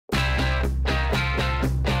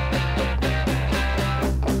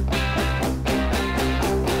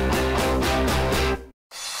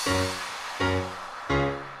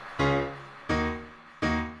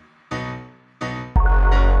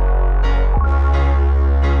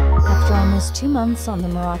almost 2 months on the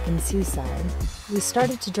Moroccan seaside, we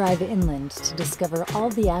started to drive inland to discover all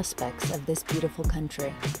the aspects of this beautiful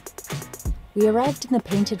country. We arrived in the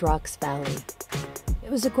Painted Rocks Valley. It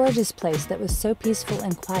was a gorgeous place that was so peaceful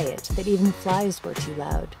and quiet that even flies were too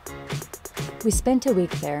loud. We spent a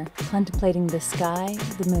week there, contemplating the sky,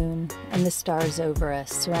 the moon, and the stars over us,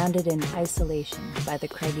 surrounded in isolation by the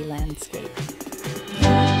craggy landscape.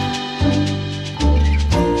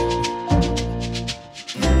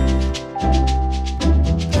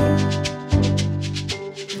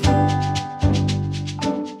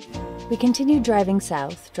 We continued driving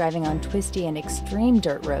south, driving on twisty and extreme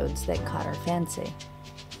dirt roads that caught our fancy.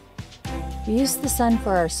 We used the sun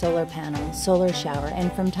for our solar panel, solar shower,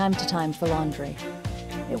 and from time to time for laundry.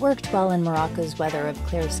 It worked well in Morocco's weather of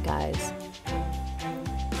clear skies.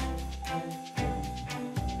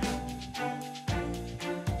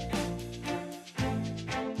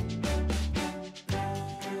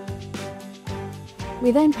 We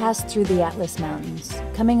then passed through the Atlas Mountains,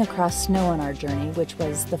 coming across snow on our journey, which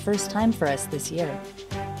was the first time for us this year.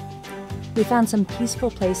 We found some peaceful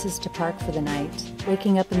places to park for the night,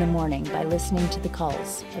 waking up in the morning by listening to the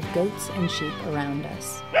calls of goats and sheep around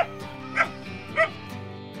us.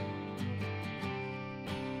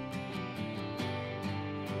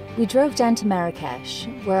 We drove down to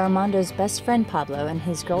Marrakech, where Armando's best friend Pablo and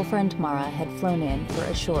his girlfriend Mara had flown in for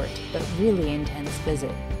a short but really intense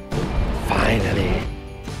visit. Finally!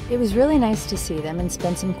 It was really nice to see them and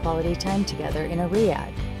spend some quality time together in a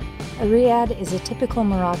riad. A riad is a typical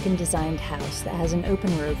Moroccan-designed house that has an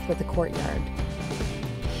open roof with a courtyard.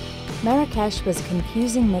 Marrakech was a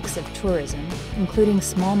confusing mix of tourism, including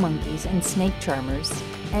small monkeys and snake charmers,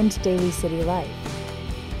 and daily city life.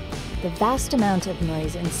 The vast amount of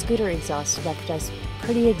noise and scooter exhaust left us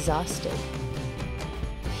pretty exhausted.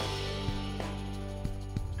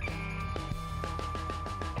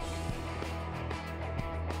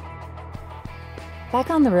 Back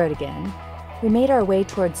on the road again, we made our way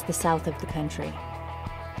towards the south of the country.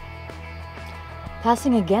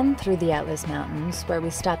 Passing again through the Atlas Mountains, where we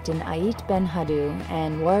stopped in Ait Ben Haddou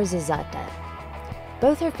and Ouarzazate.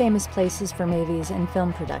 Both are famous places for movies and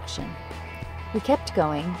film production. We kept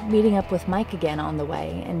going, meeting up with Mike again on the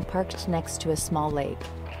way, and parked next to a small lake.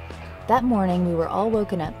 That morning, we were all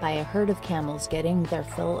woken up by a herd of camels getting their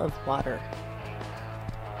fill of water.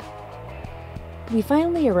 We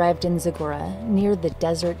finally arrived in Zagora, near the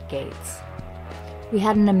desert gates. We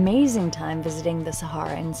had an amazing time visiting the Sahara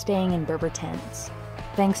and staying in Berber tents,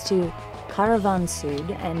 thanks to Caravan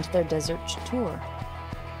Sud and their desert tour.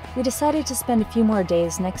 We decided to spend a few more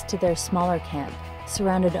days next to their smaller camp,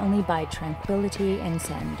 surrounded only by tranquility and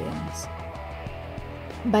sand dunes.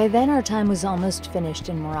 By then our time was almost finished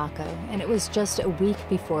in Morocco, and it was just a week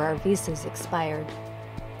before our visas expired.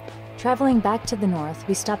 Traveling back to the north,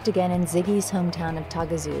 we stopped again in Ziggy's hometown of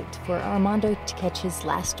Taghazout for Armando to catch his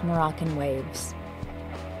last Moroccan waves.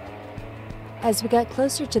 As we got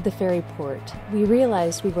closer to the ferry port, we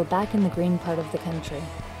realized we were back in the green part of the country.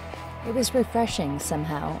 It was refreshing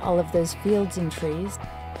somehow, all of those fields and trees.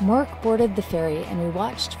 Mork boarded the ferry and we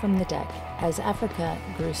watched from the deck as Africa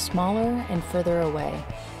grew smaller and further away.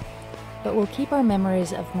 But we'll keep our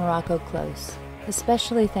memories of Morocco close,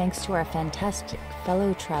 especially thanks to our fantastic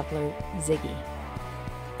fellow traveler, Ziggy.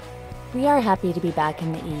 We are happy to be back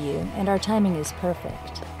in the EU, and our timing is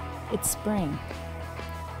perfect. It's spring.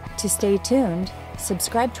 To stay tuned,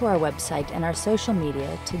 subscribe to our website and our social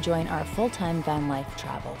media to join our full-time van life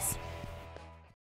travels.